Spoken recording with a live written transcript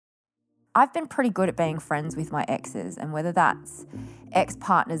I've been pretty good at being friends with my exes, and whether that's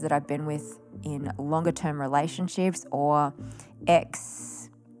ex-partners that I've been with in longer term relationships or ex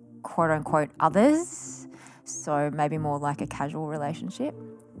quote unquote others, so maybe more like a casual relationship.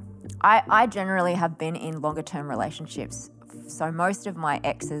 I generally have been in longer term relationships. So most of my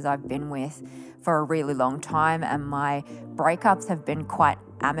exes I've been with for a really long time, and my breakups have been quite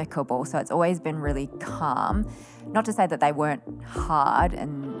amicable. So it's always been really calm. Not to say that they weren't hard,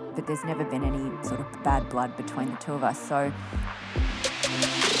 but there's never been any sort of bad blood between the two of us. So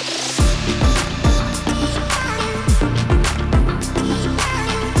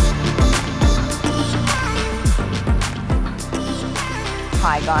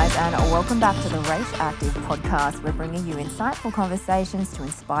hi guys, and welcome back to the Rach Active podcast. We're bringing you insightful conversations to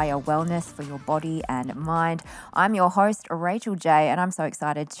inspire wellness for your body and mind. I'm your host, Rachel J, and I'm so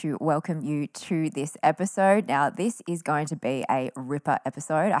excited to welcome you to this episode. Now, this is going to be a ripper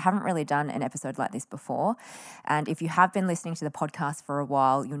episode. I haven't really done an episode like this before, and if you have been listening to the podcast for a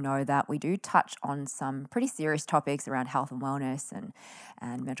while, you'll know that we do touch on some pretty serious topics around health and wellness and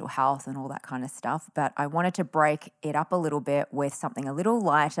mental health and all that kind of stuff. But I wanted to break it up a little bit with something a little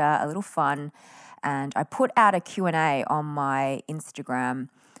lighter, a little fun. And I put out a Q&A on my Instagram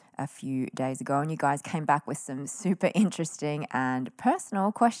a few days ago, and you guys came back with some super interesting and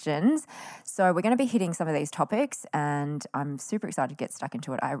personal questions. So we're going to be hitting some of these topics, and I'm super excited to get stuck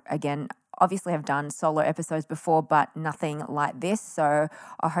into it. I, again, obviously have done solo episodes before, but nothing like this. So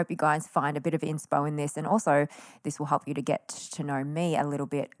I hope you guys find a bit of inspo in this, and also this will help you to get to know me a little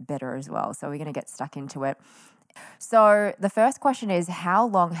bit better as well. So we're going to get stuck into it. So the first question is, how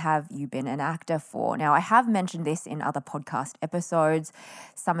long have you been an actor for? Now, I have mentioned this in other podcast episodes.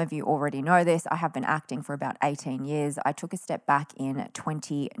 Some of you already know this. I have been acting for about 18 years. I took a step back in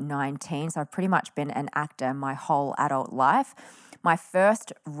 2019. So I've pretty much been an actor my whole adult life. My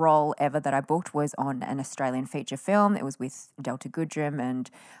first role ever that I booked was on an Australian feature film. It was with Delta Goodrem and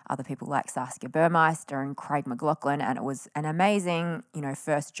other people like Saskia Burmeister and Craig McLachlan, and it was an amazing,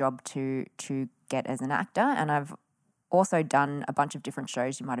 first job to get as an actor. And I've also done a bunch of different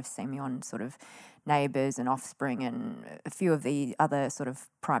shows. You might have seen me on sort of Neighbours and Offspring and a few of the other sort of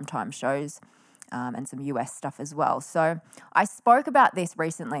primetime shows. And some US stuff as well. So I spoke about this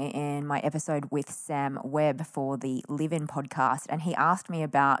recently in my episode with Sam Webb for the Live-In podcast, and he asked me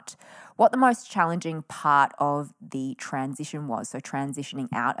about what the most challenging part of the transition was, so transitioning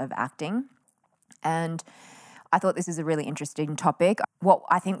out of acting. And I thought this is a really interesting topic. What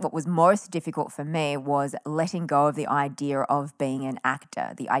was most difficult for me was letting go of the idea of being an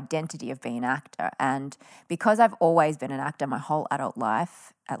actor, the identity of being an actor. And because I've always been an actor my whole adult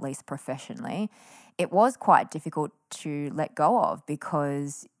life, at least professionally, it was quite difficult to let go of,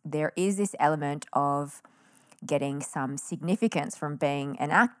 because there is this element of getting some significance from being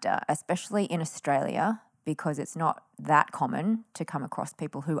an actor, especially in Australia, because it's not that common to come across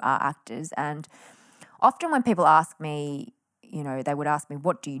people who are actors. And often when people ask me, they would ask me,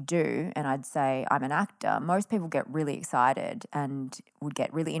 what do you do? And I'd say, I'm an actor. Most people get really excited and would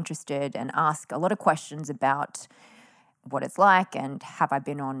get really interested and ask a lot of questions about what it's like, and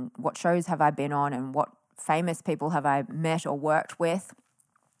what shows have I been on, and what famous people have I met or worked with.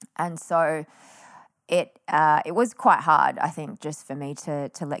 And so it was quite hard, I think, just for me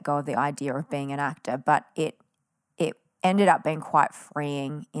to let go of the idea of being an actor. But it ended up being quite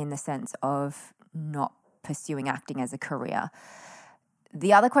freeing in the sense of not pursuing acting as a career.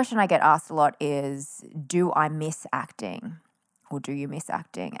 The other question I get asked a lot is, do I miss acting, or do you miss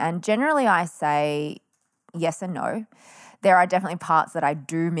acting? And generally I say yes and no. There are definitely parts that I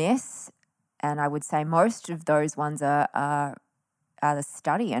do miss, and I would say most of those ones are the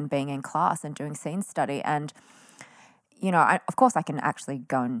study and being in class and doing scene study. And, of course I can actually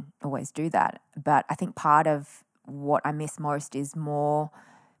go and always do that, but I think part of what I miss most is more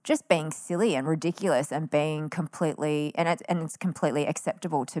just being silly and ridiculous and being completely, and it's completely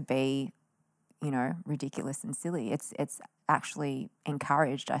acceptable to be, ridiculous and silly. It's actually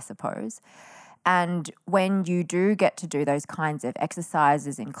encouraged, I suppose. And when you do get to do those kinds of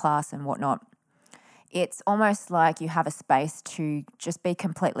exercises in class and whatnot, it's almost like you have a space to just be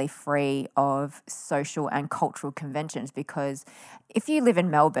completely free of social and cultural conventions. Because if you live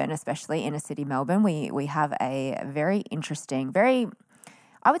in Melbourne, especially inner city Melbourne, we have a very interesting,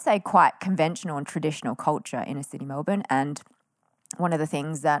 I would say quite conventional and traditional culture in inner city Melbourne. And one of the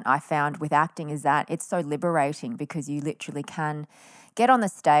things that I found with acting is that it's so liberating because you literally can get on the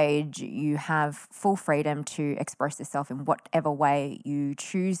stage, you have full freedom to express yourself in whatever way you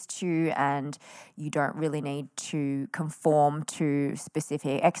choose to, and you don't really need to conform to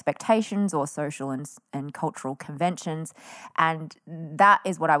specific expectations or social and cultural conventions. And that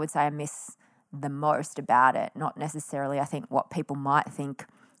is what I would say I miss the most about it, not necessarily, I think, what people might think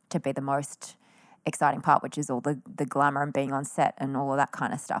to be the most exciting part, which is all the glamour and being on set and all of that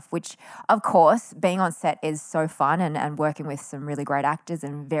kind of stuff, which of course being on set is so fun, and working with some really great actors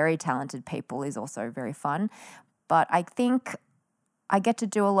and very talented people is also very fun. But I think I get to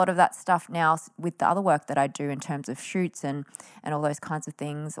do a lot of that stuff now with the other work that I do in terms of shoots and all those kinds of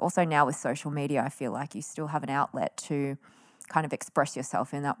things. Also now with social media, I feel like you still have an outlet to kind of express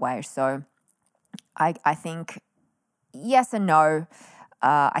yourself in that way. So I think yes and no.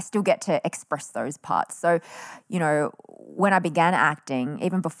 I still get to express those parts. So, when I began acting,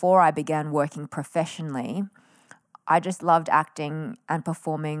 even before I began working professionally, I just loved acting and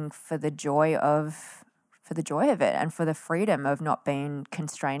performing for the joy of it and for the freedom of not being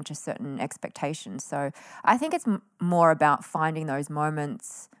constrained to certain expectations. So I think it's more about finding those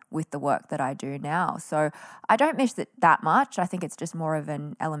moments with the work that I do now. So I don't miss it that much. I think it's just more of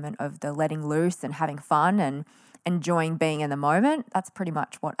an element of the letting loose and having fun and enjoying being in the moment. That's pretty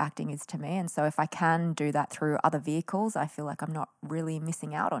much what acting is to me. And so if I can do that through other vehicles, I feel like I'm not really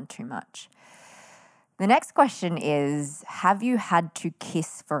missing out on too much. The next question is, have you had to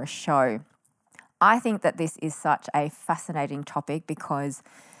kiss for a show? I think that this is such a fascinating topic because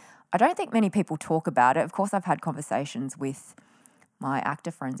I don't think many people talk about it. Of course, I've had conversations with my actor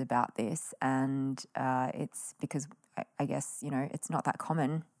friends about this, and it's because I guess, it's not that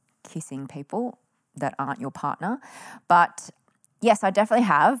common kissing people that aren't your partner. But yes, I definitely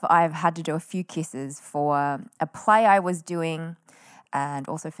have. I've had to do a few kisses for a play I was doing, and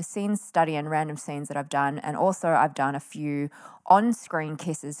also for scene study and random scenes that I've done. And also I've done a few on-screen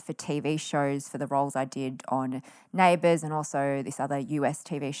kisses for TV shows for the roles I did on Neighbours and also this other US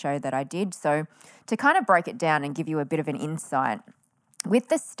TV show that I did. So to kind of break it down and give you a bit of an insight, with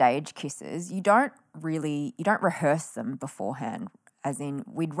the stage kisses, you don't rehearse them beforehand. As in,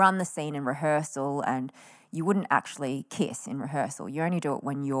 we'd run the scene in rehearsal and you wouldn't actually kiss in rehearsal. You only do it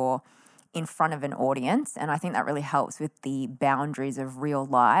when you're in front of an audience. And I think that really helps with the boundaries of real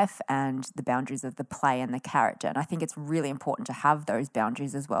life and the boundaries of the play and the character. And I think it's really important to have those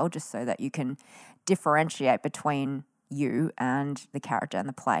boundaries as well, just so that you can differentiate between you and the character and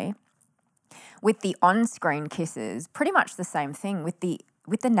the play. With the on-screen kisses, pretty much the same thing. With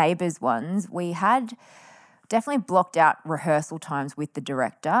the Neighbours ones, we had definitely blocked out rehearsal times with the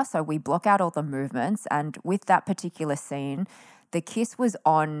director. So we block out all the movements. And with that particular scene, the kiss was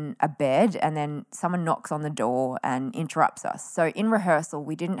on a bed and then someone knocks on the door and interrupts us. So in rehearsal,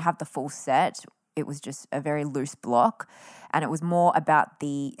 we didn't have the full set. It was just a very loose block. And it was more about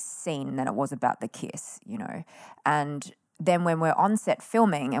the scene than it was about the kiss, And then when we're on set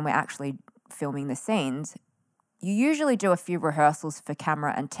filming and we're actually filming the scenes, you usually do a few rehearsals for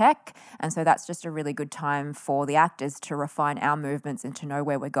camera and tech, and so that's just a really good time for the actors to refine our movements and to know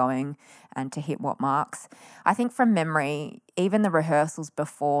where we're going and to hit what marks. I think from memory, even the rehearsals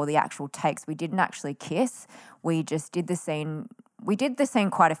before the actual takes, we didn't actually kiss. We just did the scene. We did the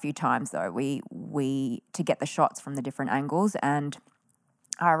scene quite a few times though. We to get the shots from the different angles, and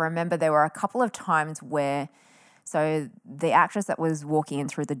I remember there were a couple of times where, so the actress that was walking in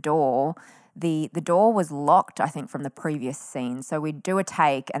through the door, the door was locked, I think, from the previous scene. So we'd do a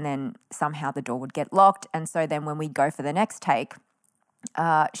take and then somehow the door would get locked. And so then when we'd go for the next take,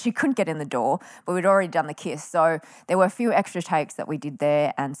 she couldn't get in the door, but we'd already done the kiss. So there were a few extra takes that we did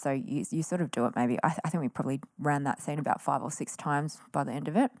there. And so you sort of do it maybe, I think we probably ran that scene about 5 or 6 times by the end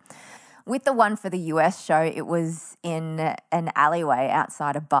of it. With the one for the US show, it was in an alleyway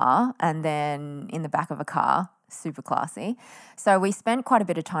outside a bar and then in the back of a car. Super classy. So we spent quite a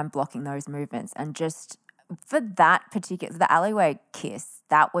bit of time blocking those movements, and just for that particular, the alleyway kiss,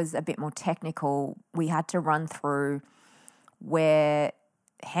 that was a bit more technical. We had to run through where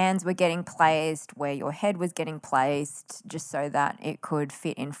hands were getting placed, where your head was getting placed, just so that it could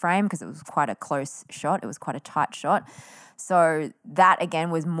fit in frame, because it was quite a close shot. It was quite a tight shot. So that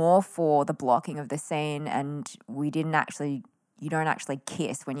again was more for the blocking of the scene, and you don't actually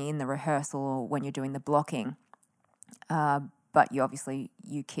kiss when you're in the rehearsal or when you're doing the blocking. But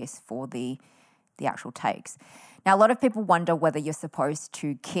you kiss for the actual takes. Now, a lot of people wonder whether you're supposed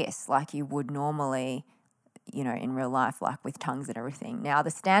to kiss like you would normally, in real life, like with tongues and everything. Now,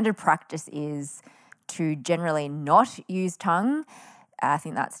 the standard practice is to generally not use tongue. I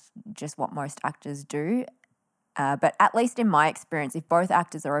think that's just what most actors do. But at least in my experience, if both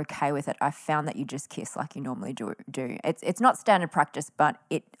actors are okay with it, I found that you just kiss like you normally do. It's not standard practice, but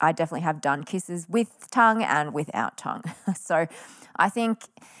I definitely have done kisses with tongue and without tongue. So I think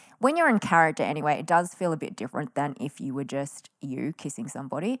when you're in character anyway, it does feel a bit different than if you were just you kissing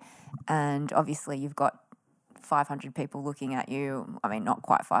somebody. And obviously you've got 500 people looking at you. I mean, not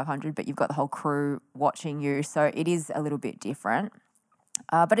quite 500, but you've got the whole crew watching you. So it is a little bit different.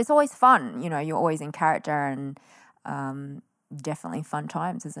 But it's always fun, you're always in character, and definitely fun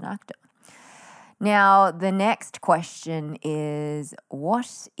times as an actor. Now, the next question is,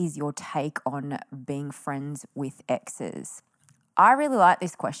 what is your take on being friends with exes? I really like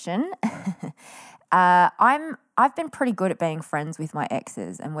this question. I've been pretty good at being friends with my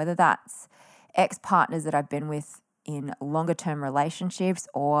exes, and whether that's ex-partners that I've been with in longer term relationships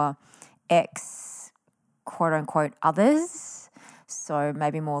or ex quote unquote others, so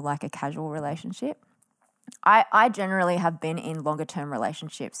maybe more like a casual relationship. I generally have been in longer term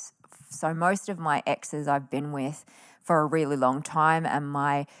relationships. So most of my exes I've been with for a really long time, and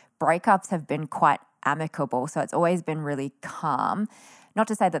my breakups have been quite amicable. So it's always been really calm. Not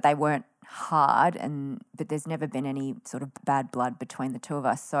to say that they weren't hard, but there's never been any sort of bad blood between the two of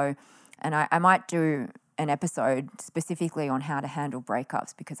us. So, and I might do an episode specifically on how to handle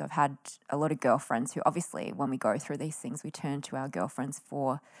breakups, because I've had a lot of girlfriends who, obviously, when we go through these things, we turn to our girlfriends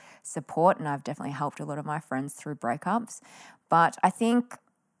for support, and I've definitely helped a lot of my friends through breakups. But I think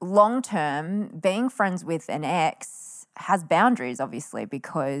long term, being friends with an ex has boundaries, obviously,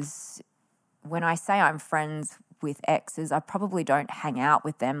 because when I say I'm friends with exes, I probably don't hang out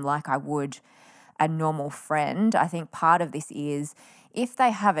with them like I would a normal friend. I think part of this is if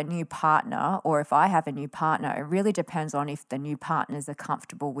they have a new partner, or if I have a new partner, it really depends on if the new partners are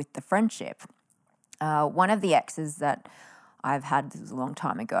comfortable with the friendship. One of the exes that I've had, this was a long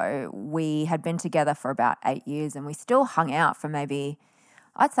time ago, we had been together for about 8 years, and we still hung out for maybe,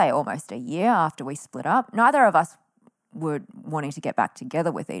 I'd say almost a year after we split up. Neither of us were wanting to get back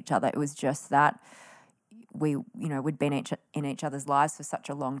together with each other. It was just that we'd been in each other's lives for such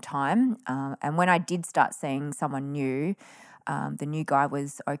a long time. And when I did start seeing someone new, the new guy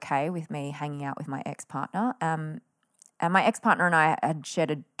was okay with me hanging out with my ex-partner. And my ex-partner and I had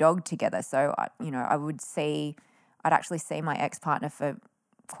shared a dog together. So, I'd actually see my ex-partner for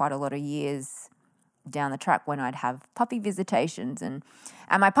quite a lot of years down the track when I'd have puppy visitations. And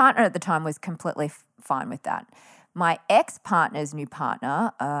my partner at the time was completely fine with that. My ex-partner's new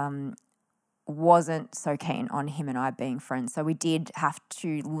partner wasn't so keen on him and I being friends. So we did have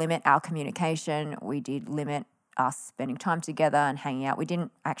to limit our communication. We did limit us spending time together and hanging out. We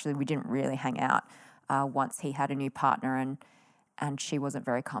didn't really hang out once he had a new partner, and she wasn't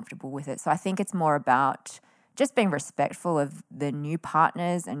very comfortable with it. So I think it's more about just being respectful of the new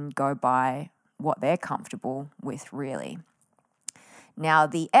partners and go by what they're comfortable with, really. Now,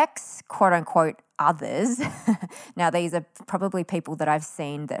 the ex, quote unquote, others, now these are probably people that I've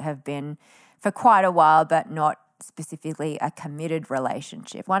seen that have been for quite a while, but not specifically a committed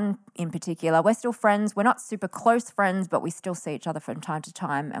relationship. One in particular, we're still friends. We're not super close friends, but we still see each other from time to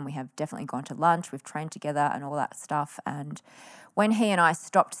time, and we have definitely gone to lunch. We've trained together and all that stuff. And when he and I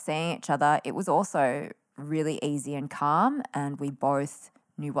stopped seeing each other, it was also really easy and calm, and we both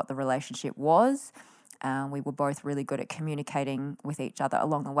knew what the relationship was. We were both really good at communicating with each other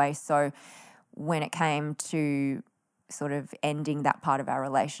along the way. So when it came to sort of ending that part of our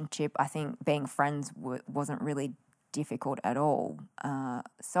relationship, I think being friends wasn't really difficult at all.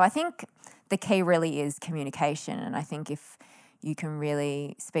 So I think the key really is communication. And I think if you can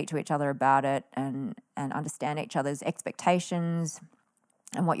really speak to each other about it and understand each other's expectations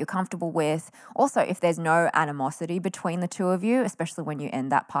and what you're comfortable with. Also, if there's no animosity between the two of you, especially when you end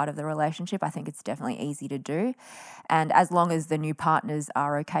that part of the relationship, I think it's definitely easy to do. And as long as the new partners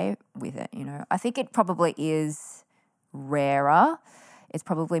are okay with it, I think it probably is rarer. It's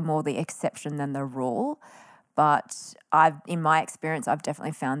probably more the exception than the rule. But in my experience, I've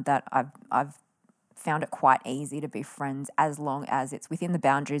definitely found that I've found it quite easy to be friends as long as it's within the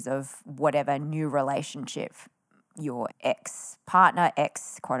boundaries of whatever new relationship your ex-partner,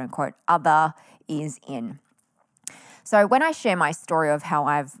 ex-quote-unquote other is in. So when I share my story of how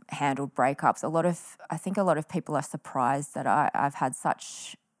I've handled breakups, I think a lot of people are surprised that I've had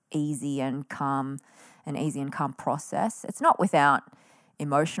such easy and calm process. It's not without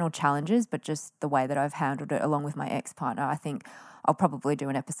emotional challenges, but just the way that I've handled it along with my ex-partner. I think I'll probably do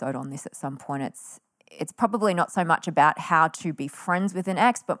an episode on this at some point. It's probably not so much about how to be friends with an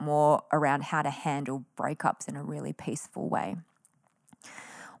ex, but more around how to handle breakups in a really peaceful way.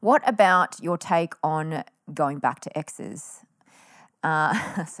 What about your take on going back to exes?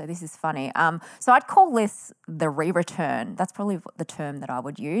 So this is funny. So I'd call this the re-return. That's probably the term that I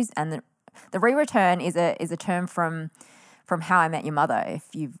would use. And the re-return is a term from How I Met Your Mother. If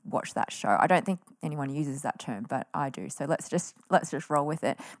you've watched that show, I don't think anyone uses that term, but I do. So let's just roll with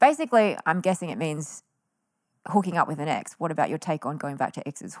it. Basically, I'm guessing it means hooking up with an ex. What about your take on going back to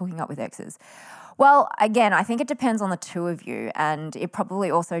exes, hooking up with exes? Well, again, I think it depends on the two of you, and it probably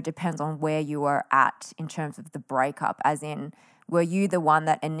also depends on where you are at in terms of the breakup, as in, were you the one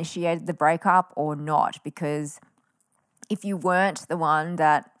that initiated the breakup or not? Because if you weren't the one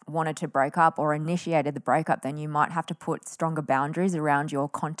that wanted to break up or initiated the breakup, then you might have to put stronger boundaries around your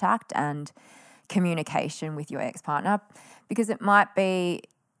contact and communication with your ex-partner, because it might be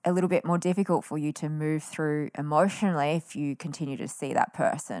a little bit more difficult for you to move through emotionally if you continue to see that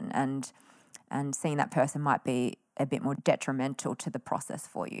person, and seeing that person might be a bit more detrimental to the process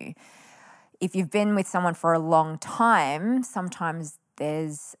for you. If you've been with someone for a long time, sometimes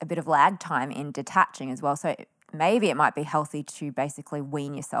there's a bit of lag time in detaching as well. So maybe it might be healthy to basically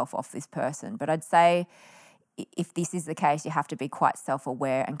wean yourself off this person. But I'd say if this is the case, you have to be quite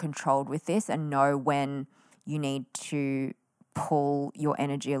self-aware and controlled with this and know when you need to pull your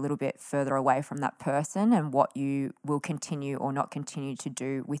energy a little bit further away from that person and what you will continue or not continue to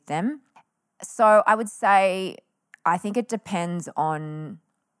do with them. So I would say I think it depends on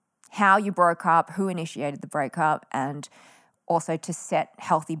how you broke up, who initiated the breakup, and also to set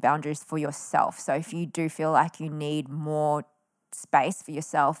healthy boundaries for yourself. So if you do feel like you need more space for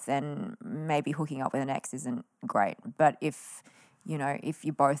yourself, then maybe hooking up with an ex isn't great. But if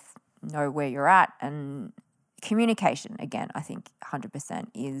you both know where you're at, and communication, again, I think 100%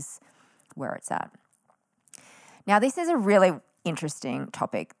 is where it's at. Now, this is a really interesting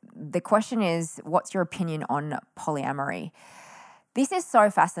topic. The question is, what's your opinion on polyamory? This is so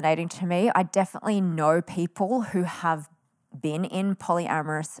fascinating to me. I definitely know people who have been in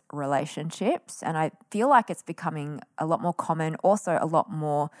polyamorous relationships, and I feel like it's becoming a lot more common, also a lot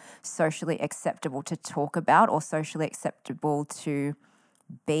more socially acceptable to talk about, or socially acceptable to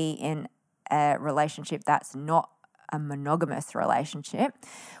be in a relationship that's not a monogamous relationship.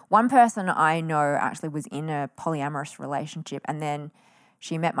 One person I know actually was in a polyamorous relationship, and then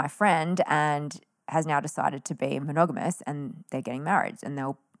she met my friend and has now decided to be monogamous, and they're getting married, and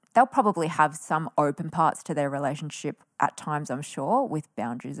they'll probably have some open parts to their relationship at times, I'm sure, with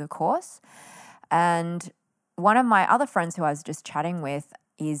boundaries, of course. And one of my other friends who I was just chatting with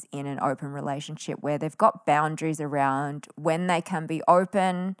is in an open relationship where they've got boundaries around when they can be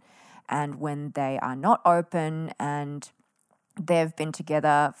open and when they are not open, and they've been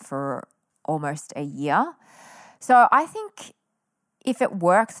together for almost a year. So I think if it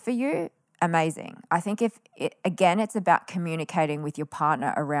works for you, amazing. I think it's about communicating with your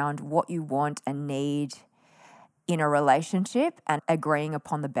partner around what you want and need in a relationship and agreeing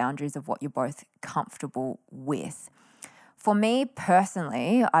upon the boundaries of what you're both comfortable with. For me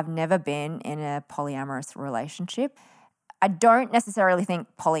personally, I've never been in a polyamorous relationship. I don't necessarily think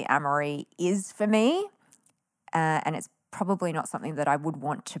polyamory is for me, and it's probably not something that I would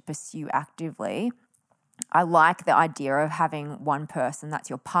want to pursue actively. I like the idea of having one person that's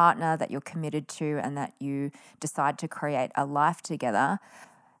your partner, that you're committed to, and that you decide to create a life together.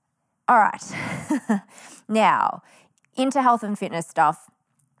 All right. Now, into health and fitness stuff.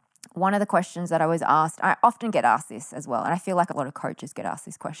 One of the questions that I was asked, I often get asked this as well, and I feel like a lot of coaches get asked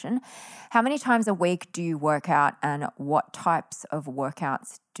this question. How many times a week do you work out, and what types of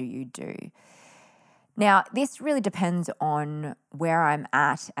workouts do you do? Now, this really depends on where I'm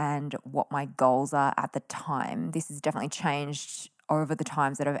at and what my goals are at the time. This has definitely changed over the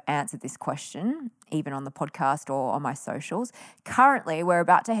times that I've answered this question, even on the podcast or on my socials. Currently, we're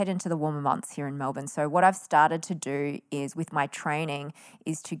about to head into the warmer months here in Melbourne. So what I've started to do is with my training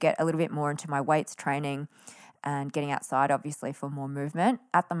is to get a little bit more into my weights training and getting outside, obviously, for more movement.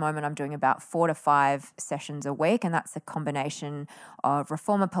 At the moment, I'm doing about 4 to 5 sessions a week, and that's a combination of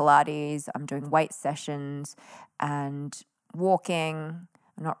reformer Pilates. I'm doing weight sessions and walking.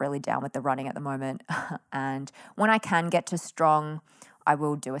 I'm not really down with the running at the moment. And when I can get to Strong, I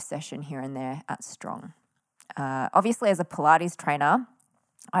will do a session here and there at Strong. Obviously, as a Pilates trainer,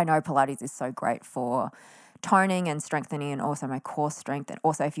 I know Pilates is so great for toning and strengthening, and also my core strength. And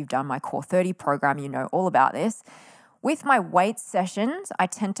also, if you've done my Core 30 program, you know all about this. With my weight sessions, I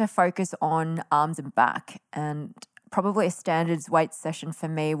tend to focus on arms and back. And probably a standards weight session for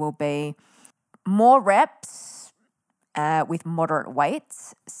me will be more reps with moderate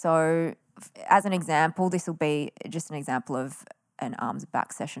weights. So as an example, this will be just an example of an arms and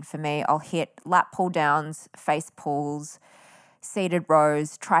back session for me. I'll hit lat pull downs, face pulls, seated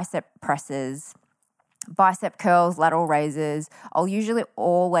rows, tricep presses, bicep curls, lateral raises. I'll usually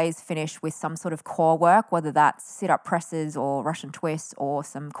always finish with some sort of core work, whether that's sit-up presses or Russian twists or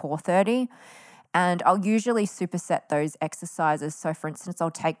some core 30. And I'll usually superset those exercises. So for instance, I'll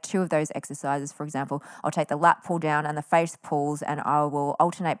take 2 of those exercises. For example, I'll take the lat pull down and the face pulls, and I will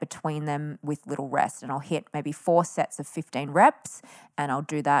alternate between them with little rest. And I'll hit maybe 4 sets of 15 reps, and I'll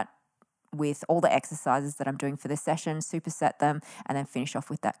do that with all the exercises that I'm doing for this session, superset them, and then finish off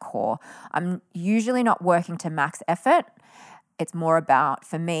with that core. I'm usually not working to max effort. It's more about,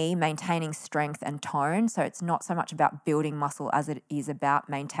 for me, maintaining strength and tone. So it's not so much about building muscle as it is about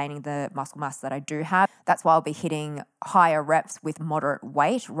maintaining the muscle mass that I do have. That's why I'll be hitting higher reps with moderate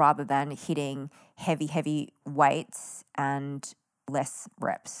weight rather than hitting heavy weights and less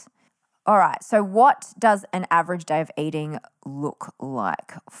reps. All right, so what does an average day of eating look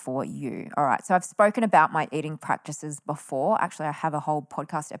like for you? All right, so I've spoken about my eating practices before. Actually, I have a whole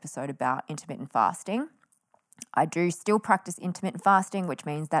podcast episode about intermittent fasting. I do still practice intermittent fasting, which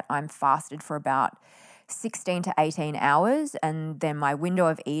means that I'm fasted for about 16 to 18 hours, and then my window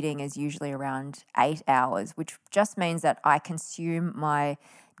of eating is usually around 8 hours, which just means that I consume my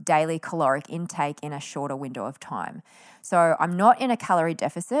daily caloric intake in a shorter window of time. So I'm not in a calorie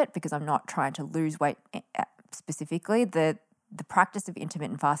deficit because I'm not trying to lose weight specifically. The practice of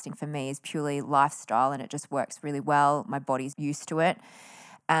intermittent fasting for me is purely lifestyle, and it just works really well. My body's used to it.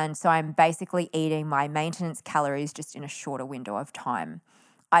 And so I'm basically eating my maintenance calories just in a shorter window of time.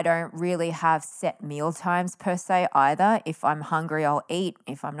 I don't really have set meal times per se either. If I'm hungry, I'll eat.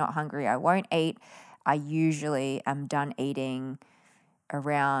 If I'm not hungry, I won't eat. I usually am done eating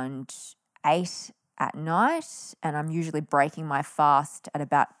around 8 at night, and I'm usually breaking my fast at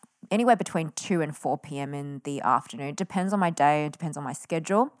about anywhere between 2 and 4 p.m. in the afternoon. It depends on my day, it depends on my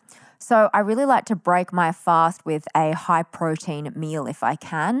schedule. So I really like to break my fast with a high protein meal if I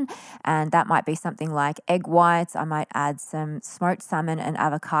can. And that might be something like egg whites. I might add some smoked salmon and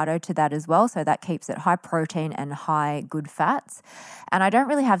avocado to that as well. So that keeps it high protein and high good fats. And I don't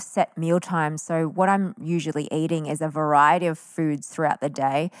really have set meal times. So what I'm usually eating is a variety of foods throughout the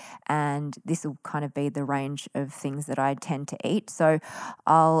day. And this will kind of be the range of things that I tend to eat. So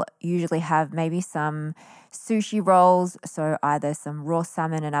I'll usually have maybe some sushi rolls, so either some raw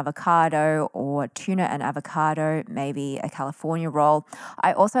salmon and avocado or tuna and avocado, maybe a California roll.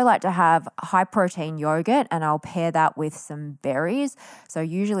 I also like to have high protein yogurt, and I'll pair that with some berries. So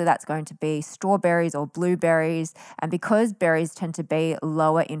usually that's going to be strawberries or blueberries. And because berries tend to be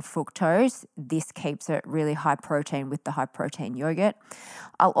lower in fructose, this keeps it really high protein with the high protein yogurt.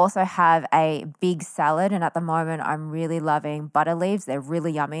 I'll also have a big salad, and at the moment I'm really loving butter leaves. They're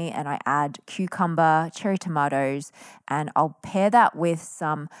really yummy, and I add cucumber, cherry tomatoes, and I'll pair that with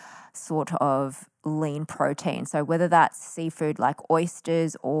some sort of lean protein. So whether that's seafood like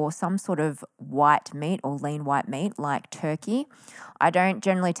oysters or some sort of white meat or lean white meat like turkey. I don't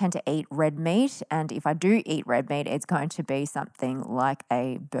generally tend to eat red meat, and if I do eat red meat, it's going to be something like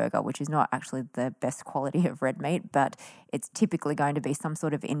a burger, which is not actually the best quality of red meat, but it's typically going to be some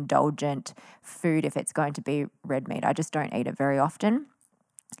sort of indulgent food if it's going to be red meat. I just don't eat it very often.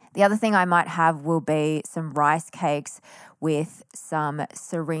 The other thing I might have will be some rice cakes with some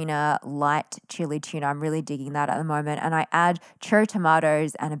Serena light chili tuna. I'm really digging that at the moment. And I add cherry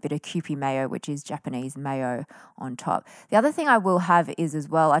tomatoes and a bit of Kewpie mayo, which is Japanese mayo, on top. The other thing I will have is as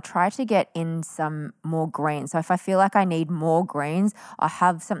well, I try to get in some more greens. So if I feel like I need more greens, I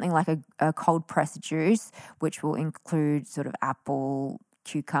have something like a cold pressed juice, which will include sort of apple,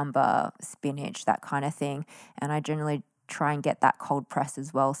 cucumber, spinach, that kind of thing. And I generally try and get that cold press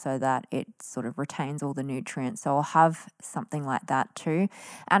as well so that it sort of retains all the nutrients. So I'll have something like that too.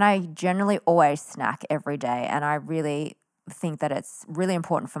 And I generally always snack every day, and I really think that it's really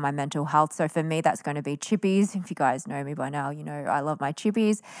important for my mental health. So for me, that's going to be chippies. If you guys know me by now, you know I love my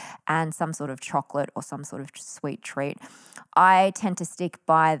chippies, and some sort of chocolate or some sort of sweet treat. I tend to stick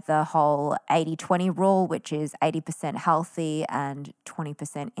by the whole 80-20 rule, which is 80% healthy and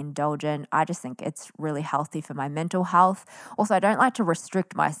 20% indulgent. I just think it's really healthy for my mental health. Also, I don't like to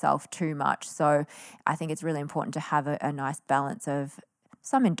restrict myself too much. So I think it's really important to have a nice balance of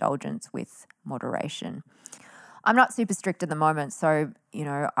some indulgence with moderation. I'm not super strict at the moment, so,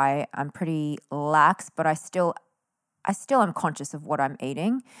 I'm pretty lax, but I still am conscious of what I'm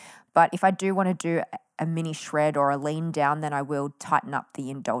eating. But if I do want to do a mini shred or a lean down, then I will tighten up the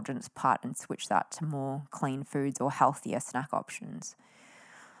indulgence part and switch that to more clean foods or healthier snack options.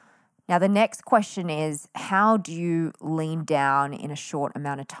 Now, the next question is, how do you lean down in a short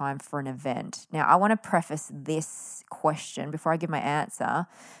amount of time for an event? Now, I want to preface this question before I give my answer,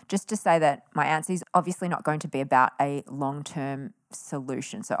 just to say that my answer is obviously not going to be about a long-term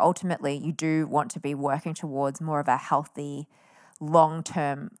solution. So ultimately, you do want to be working towards more of a healthy,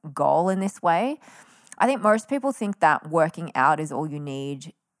 long-term goal in this way. I think most people think that working out is all you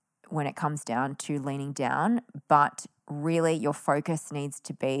need when it comes down to leaning down, but really your focus needs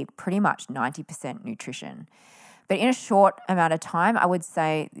to be pretty much 90% nutrition. But in a short amount of time, I would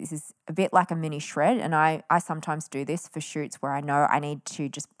say this is a bit like a mini shred. And I sometimes do this for shoots where I know I need to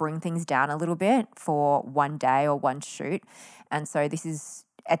just bring things down a little bit for one day or one shoot. And so this is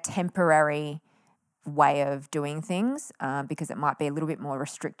a temporary way of doing things because it might be a little bit more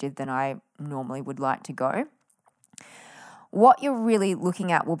restrictive than I normally would like to go. What you're really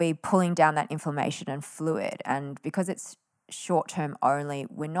looking at will be pulling down that inflammation and fluid. And because it's short-term only,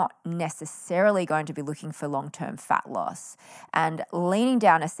 we're not necessarily going to be looking for long-term fat loss. And leaning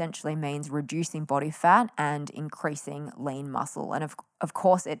down essentially means reducing body fat and increasing lean muscle. And of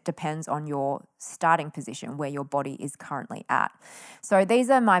course, it depends on your starting position, where your body is currently at. So these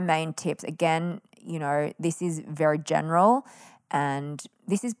are my main tips. Again, this is very general, and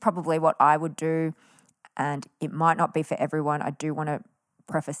this is probably what I would do. And it might not be for everyone. I do want to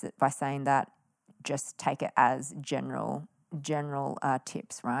preface it by saying that just take it as general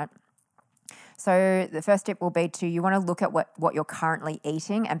tips, right? So the first tip will be you want to look at what you're currently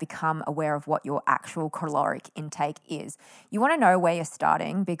eating and become aware of what your actual caloric intake is. You want to know where you're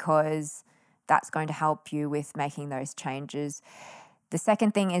starting because that's going to help you with making those changes. The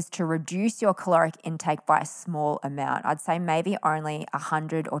second thing is to reduce your caloric intake by a small amount. I'd say maybe only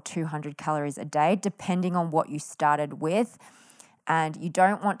 100 or 200 calories a day, depending on what you started with. And you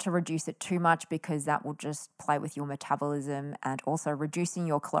don't want to reduce it too much because that will just play with your metabolism, and also reducing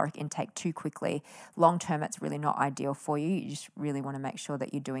your caloric intake too quickly. Long term, it's really not ideal for you. You just really want to make sure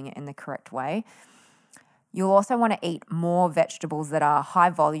that you're doing it in the correct way. You'll also want to eat more vegetables that are high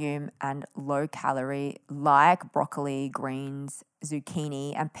volume and low calorie, like broccoli, greens,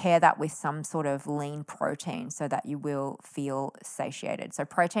 zucchini, and pair that with some sort of lean protein so that you will feel satiated. So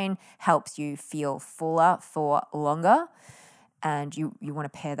protein helps you feel fuller for longer, and you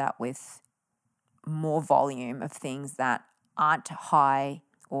want to pair that with more volume of things that aren't high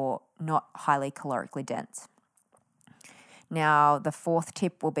or not highly calorically dense. Now, the fourth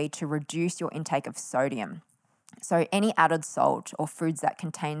tip will be to reduce your intake of sodium. So any added salt or foods that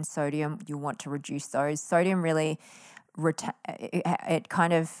contain sodium, you want to reduce those. Sodium really, it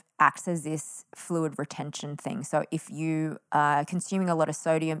kind of acts as this fluid retention thing. So if you are consuming a lot of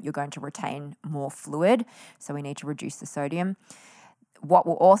sodium, you're going to retain more fluid. So we need to reduce the sodium. What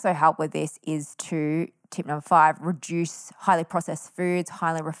will also help with this is tip number 5, reduce highly processed foods,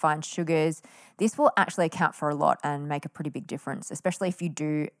 highly refined sugars. This will actually account for a lot and make a pretty big difference, especially if you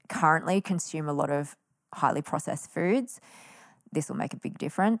do currently consume a lot of highly processed foods. This will make a big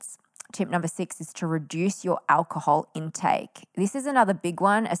difference. Tip number 6 is to reduce your alcohol intake. This is another big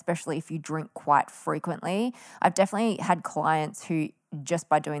one, especially if you drink quite frequently. I've definitely had clients who just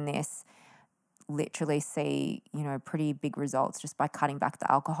by doing this literally see, pretty big results just by cutting back the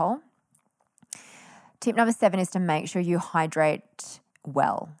alcohol. Tip number 7 is to make sure you hydrate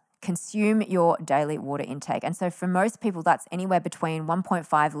well. Consume your daily water intake. And so for most people, that's anywhere between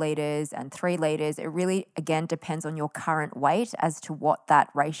 1.5 litres and 3 litres. It really, again, depends on your current weight as to what that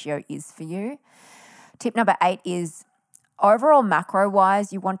ratio is for you. Tip number 8 is overall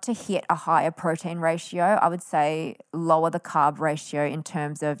macro-wise, you want to hit a higher protein ratio. I would say lower the carb ratio in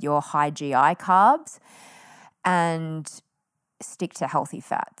terms of your high GI carbs and stick to healthy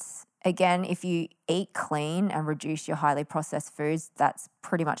fats. Again, if you eat clean and reduce your highly processed foods, that's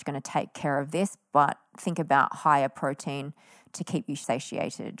pretty much going to take care of this, but think about higher protein to keep you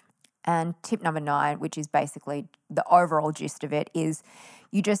satiated. And tip number 9, which is basically the overall gist of it, is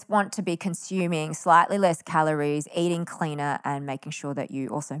you just want to be consuming slightly less calories, eating cleaner, and making sure that you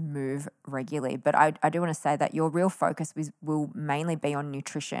also move regularly. But I do want to say that your real focus will mainly be on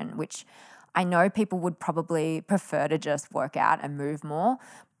nutrition, which I know people would probably prefer to just work out and move more,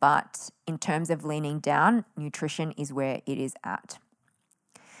 but in terms of leaning down, nutrition is where it is at.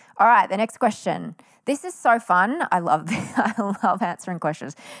 All right, the next question. This is so fun. I love answering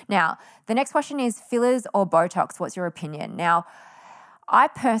questions. Now, the next question is fillers or Botox? What's your opinion? Now, I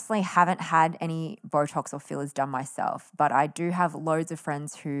personally haven't had any Botox or fillers done myself, but I do have loads of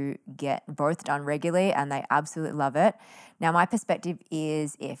friends who get both done regularly and they absolutely love it. Now, my perspective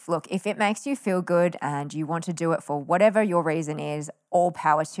is if it makes you feel good and you want to do it for whatever your reason is, all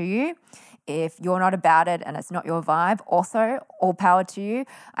power to you. If you're not about it and it's not your vibe, also all power to you.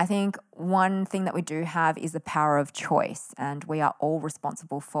 I think one thing that we do have is the power of choice, and we are all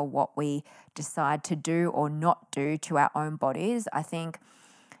responsible for what we decide to do or not do to our own bodies. I think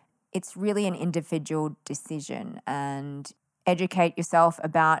it's really an individual decision, and educate yourself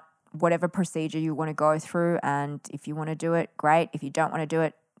about whatever procedure you want to go through. And if you want to do it, great. If you don't want to do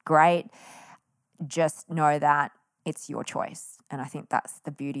it, great. Just know that it's your choice. And I think that's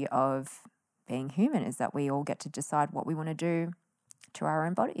the beauty of being human, is that we all get to decide what we want to do to our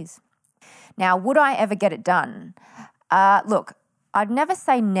own bodies. Now, would I ever get it done? Look, I'd never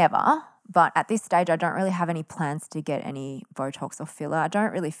say never, but at this stage, I don't really have any plans to get any Botox or filler. I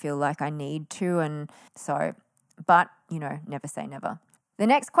don't really feel like I need to. But never say never. The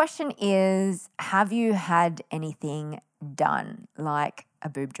next question is, have you had anything done, like a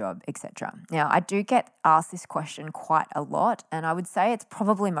boob job, etc.? Now, I do get asked this question quite a lot, and I would say it's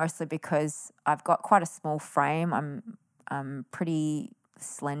probably mostly because I've got quite a small frame. I'm pretty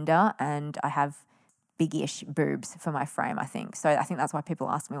slender, and I have big-ish boobs for my frame, I think. So I think that's why people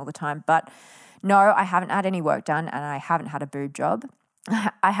ask me all the time. But no, I haven't had any work done, and I haven't had a boob job.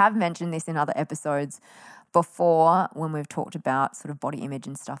 I have mentioned this in other episodes before when we've talked about sort of body image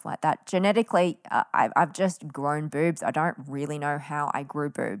and stuff like that. Genetically, I've just grown boobs. I don't really know how I grew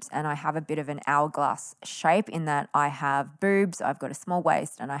boobs, and I have a bit of an hourglass shape in that I have boobs, I've got a small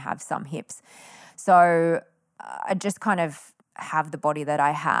waist, and I have some hips. So I just kind of have the body that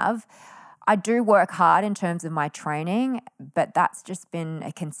I have. I do work hard in terms of my training, but that's just been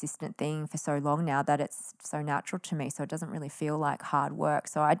a consistent thing for so long now that it's so natural to me. So it doesn't really feel like hard work.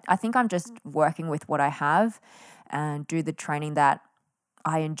 So I think I'm just working with what I have and do the training that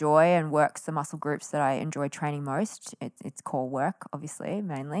I enjoy and works the muscle groups that I enjoy training most. It's core work, obviously,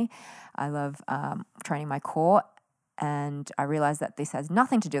 mainly. I love training my core. And I realize that this has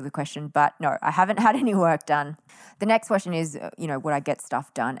nothing to do with the question, but no, I haven't had any work done. The next question is, would I get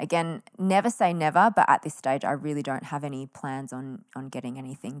stuff done? Again, never say never, but at this stage, I really don't have any plans on getting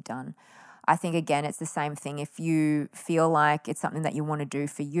anything done. I think, again, it's the same thing. If you feel like it's something that you want to do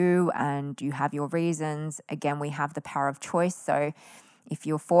for you and you have your reasons, again, we have the power of choice. So if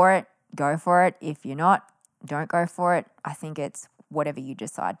you're for it, go for it. If you're not, don't go for it. I think it's whatever you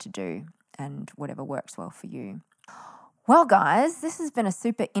decide to do and whatever works well for you. Well, guys, this has been a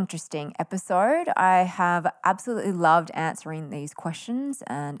super interesting episode. I have absolutely loved answering these questions,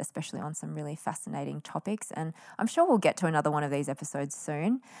 and especially on some really fascinating topics. And I'm sure we'll get to another one of these episodes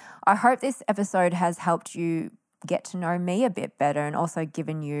soon. I hope this episode has helped you get to know me a bit better and also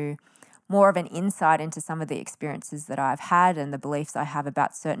given you more of an insight into some of the experiences that I've had and the beliefs I have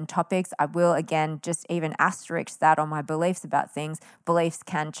about certain topics. I will, again, just even asterisk that on my beliefs about things. Beliefs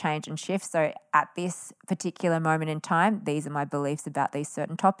can change and shift. So at this particular moment in time, these are my beliefs about these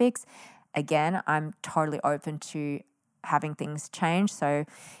certain topics. Again, I'm totally open to having things change. So,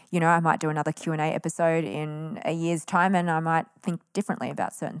 I might do another Q&A episode in a year's time and I might think differently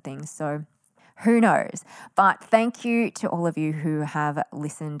about certain things. So who knows? But thank you to all of you who have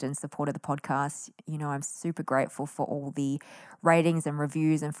listened and supported the podcast. I'm super grateful for all the ratings and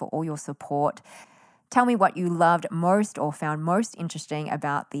reviews and for all your support. Tell me what you loved most or found most interesting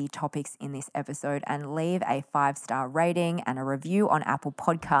about the topics in this episode, and leave a 5-star rating and a review on Apple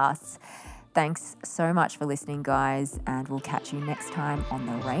Podcasts. Thanks so much for listening, guys, and we'll catch you next time on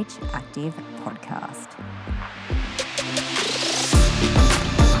the Rach Active Podcast.